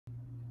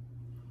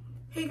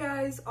Hey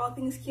guys, all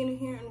things Keanu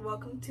here, and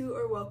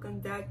welcome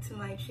back to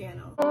my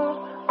channel.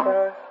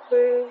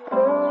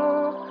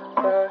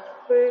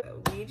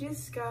 We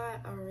just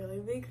got a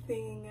really big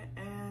thing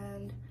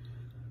and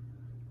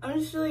I'm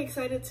just really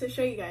excited to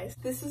show you guys.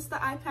 This is the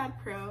iPad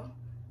Pro.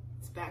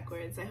 It's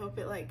backwards. I hope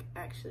it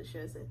actually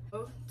shows it.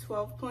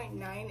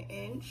 12.9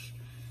 inch.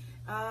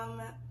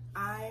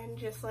 I'm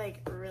just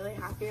really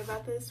happy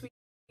about this. We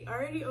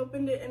already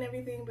opened it and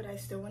everything, but I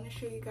still want to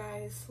show you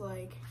guys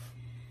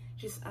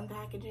just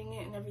unpackaging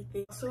it and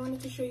everything. Also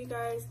wanted to show you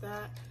guys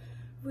that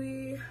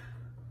I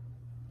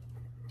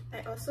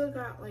also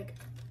got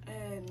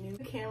a new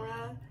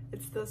camera.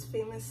 It's those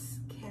famous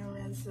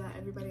cameras that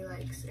everybody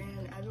likes,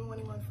 and I've been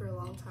wanting one for a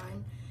long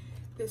time.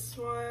 This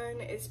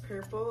one is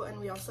purple, and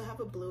we also have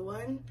a blue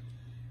one.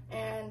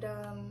 And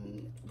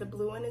the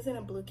blue one is in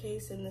a blue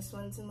case, and this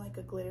one's in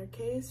a glitter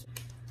case.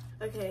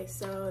 Okay,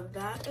 so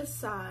that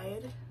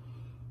aside,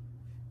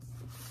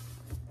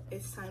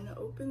 it's time to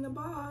open the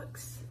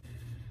box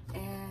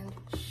and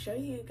show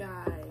you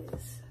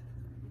guys.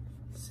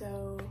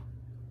 So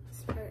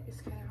this part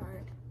is kind of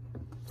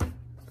hard.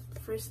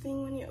 First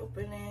thing when you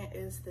open it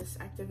is this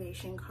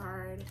activation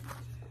card,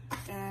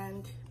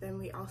 and then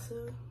we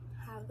also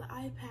have the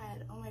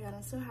iPad. Oh my god,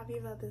 I'm so happy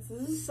about this.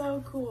 This is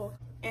so cool.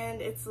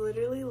 And it's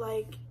literally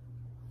like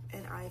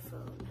an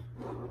iPhone.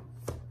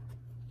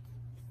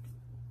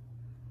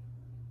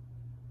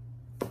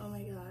 Oh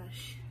my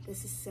gosh,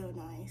 this is so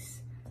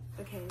nice.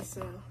 Okay,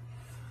 so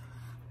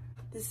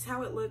this is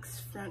how it looks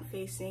front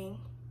facing,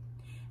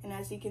 and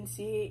as you can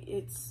see,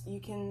 you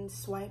can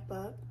swipe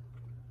up,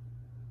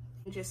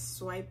 just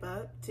swipe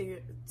up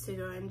to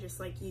go in, just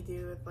like you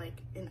do with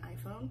an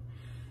iPhone.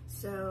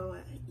 So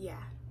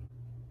yeah,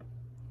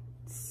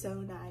 so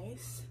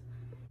nice.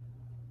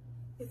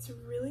 It's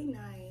really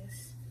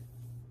nice.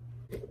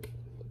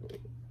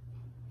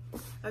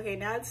 Okay,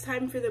 now it's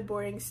time for the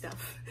boring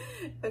stuff.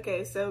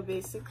 Okay, so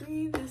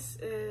basically this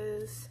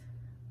is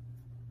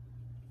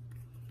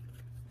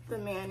the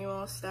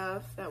manual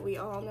stuff that we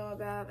all know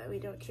about that we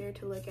don't care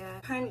to look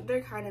at. They're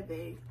kind of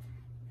big.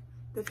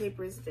 The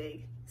paper is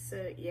big.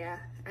 So yeah,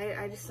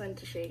 I just wanted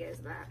to show you guys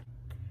that.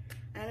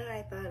 And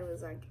I thought it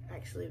was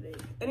actually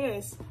big.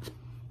 Anyways,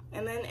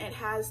 and then it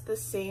has the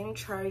same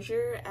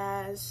charger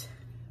as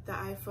the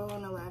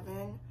iPhone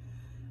 11.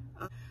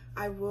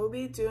 I will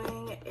be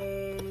doing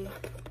a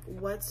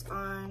what's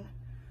on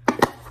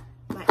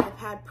my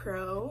iPad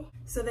Pro,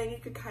 so then you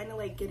could kind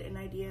of get an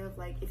idea of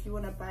if you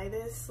want to buy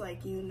this,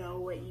 you know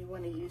what you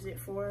want to use it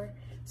for.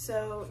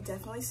 So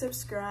definitely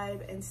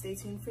subscribe and stay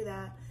tuned for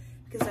that,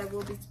 because I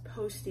will be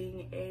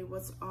posting a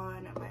what's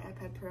on my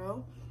iPad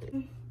Pro.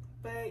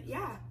 But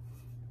yeah,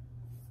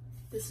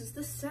 this is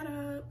the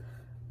setup.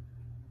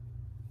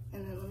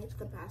 And then let me put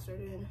the password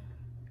in.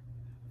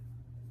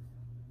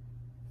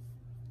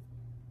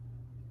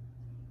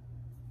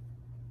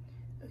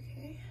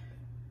 Okay,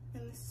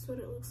 and this is what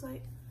it looks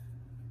like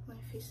when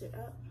I face it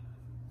up.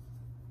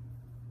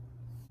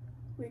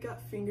 We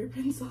got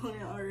fingerprints on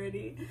it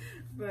already,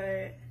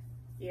 but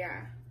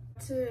yeah.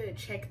 To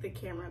check the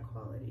camera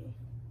quality.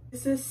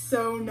 This is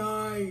so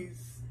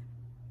nice.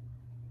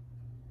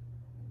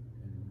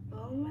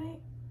 Oh my,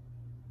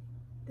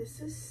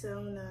 this is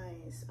so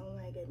nice. Oh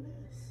my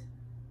goodness.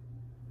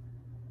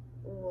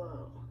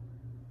 Whoa.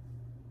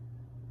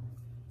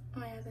 Oh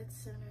yeah,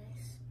 that's so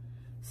nice.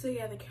 So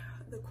yeah,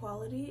 the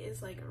quality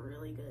is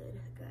really good,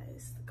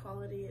 guys. The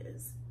quality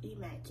is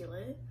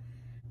immaculate.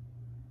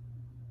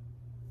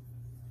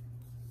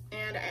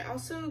 And I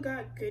also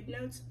got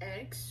GoodNotes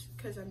X,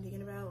 because I'm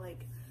thinking about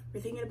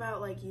we're thinking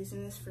about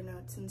using this for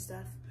notes and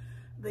stuff.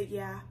 But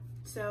yeah,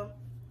 so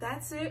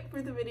that's it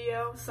for the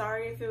video.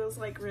 Sorry if it was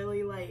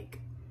really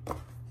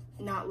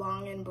not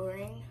long and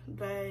boring,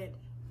 but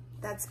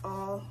that's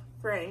all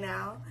right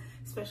now,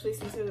 especially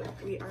since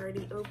we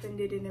already opened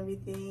it and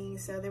everything.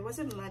 So there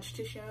wasn't much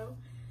to show,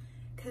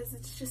 because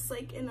it's just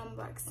an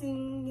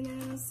unboxing, you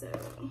know. So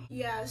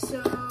yeah,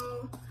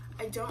 so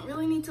I don't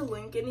really need to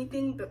link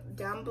anything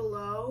down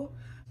below,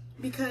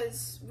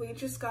 because we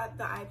just got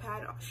the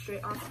iPad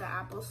straight off the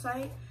Apple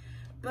site,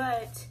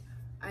 but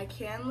I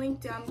can link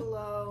down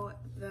below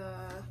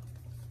the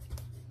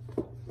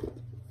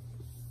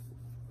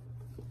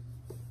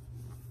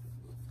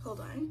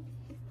hold on,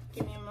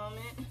 give me a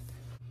moment.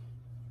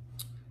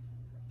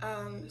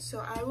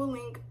 So I will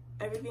link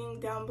everything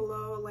down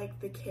below,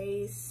 the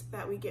case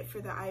that we get for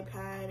the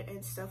iPad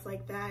and stuff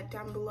like that,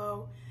 down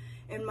below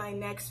in my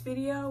next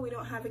video. We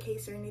don't have a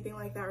case or anything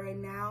like that right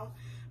now,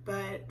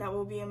 but that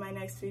will be in my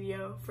next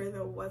video for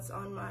the what's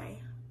on my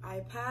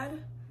iPad.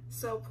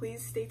 So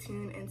please stay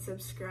tuned and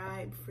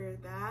subscribe for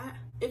that.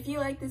 If you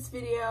like this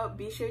video,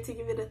 be sure to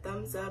give it a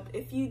thumbs up.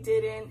 If you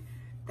didn't,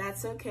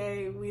 that's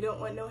okay. We don't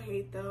want no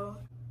hate though.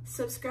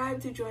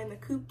 Subscribe to join the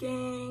Coop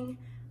Gang,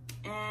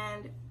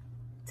 and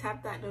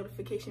tap that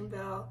notification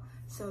bell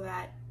so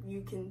that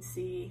you can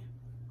see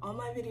all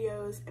my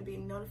videos and be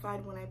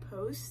notified when I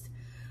post.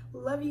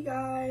 Love you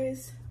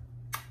guys.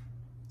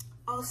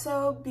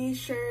 Also, be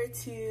sure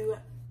to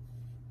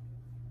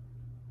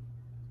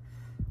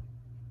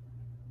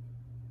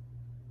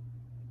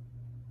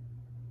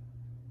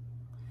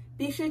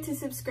Be sure to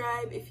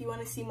subscribe if you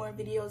want to see more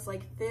videos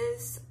like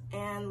this,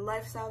 and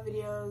lifestyle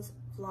videos,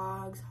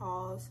 vlogs,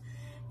 hauls,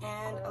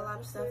 and a lot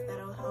of stuff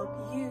that'll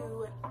help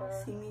you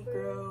see me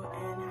grow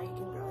and how you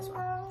can grow as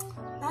well.